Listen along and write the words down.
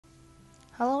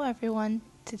Hello everyone,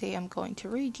 today I'm going to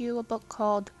read you a book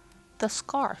called The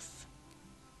Scarf.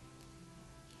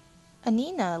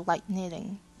 Anina liked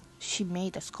knitting. She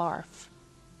made a scarf.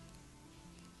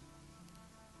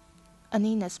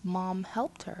 Anina's mom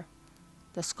helped her.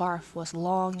 The scarf was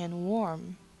long and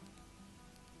warm.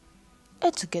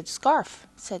 "It's a good scarf,"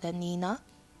 said Anina.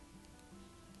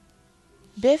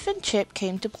 Biff and Chip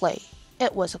came to play.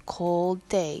 It was a cold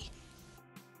day.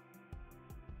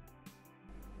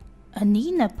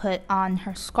 Anina put on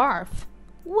her scarf.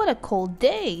 "What a cold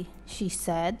day," she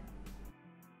said.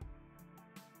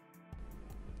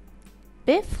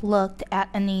 Biff looked at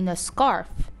Anina's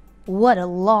scarf. "What a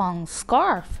long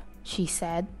scarf," she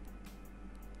said.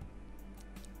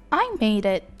 "I made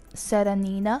it," said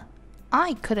Anina.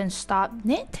 "I couldn't stop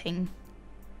knitting."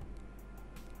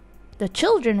 The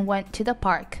children went to the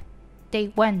park. They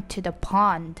went to the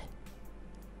pond.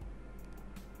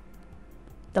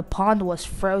 The pond was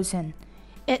frozen.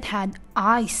 It had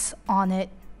ice on it.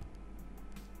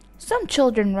 Some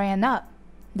children ran up.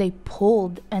 They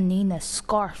pulled Anina's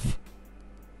scarf.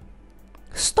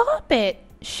 "Stop it!"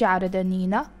 shouted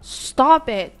Anina. "Stop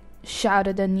it!"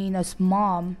 shouted Anina's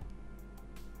mom.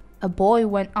 A boy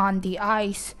went on the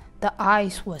ice. The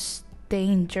ice was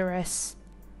dangerous.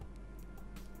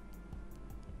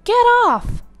 "Get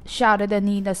off!" shouted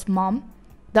Anina's mom.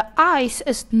 "The ice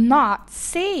is not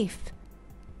safe."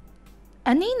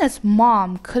 Anina's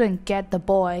mom couldn't get the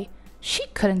boy. She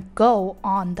couldn't go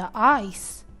on the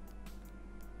ice.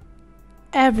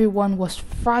 Everyone was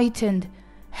frightened.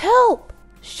 "Help!"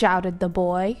 shouted the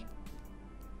boy.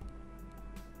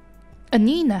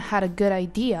 Anina had a good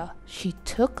idea. She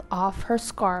took off her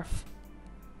scarf.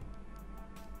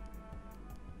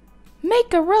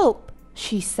 "Make a rope,"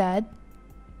 she said.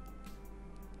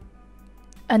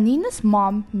 Anina's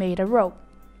mom made a rope.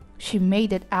 She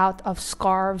made it out of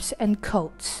scarves and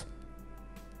coats.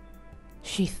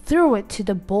 She threw it to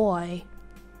the boy.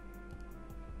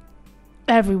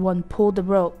 Everyone pulled the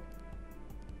rope.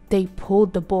 They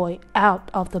pulled the boy out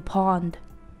of the pond.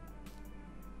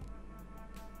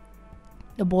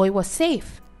 The boy was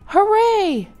safe.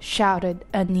 "Hooray!" shouted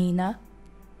Anina.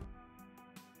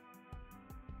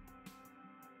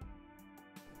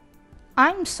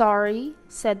 "I'm sorry,"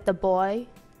 said the boy.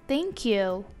 "Thank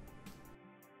you."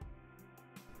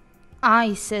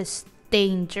 "Ice is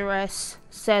dangerous,"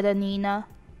 said Anina.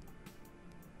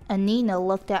 Anina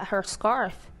looked at her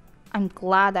scarf. "I'm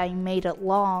glad I made it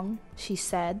long," she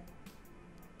said.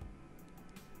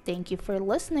 Thank you for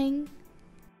listening.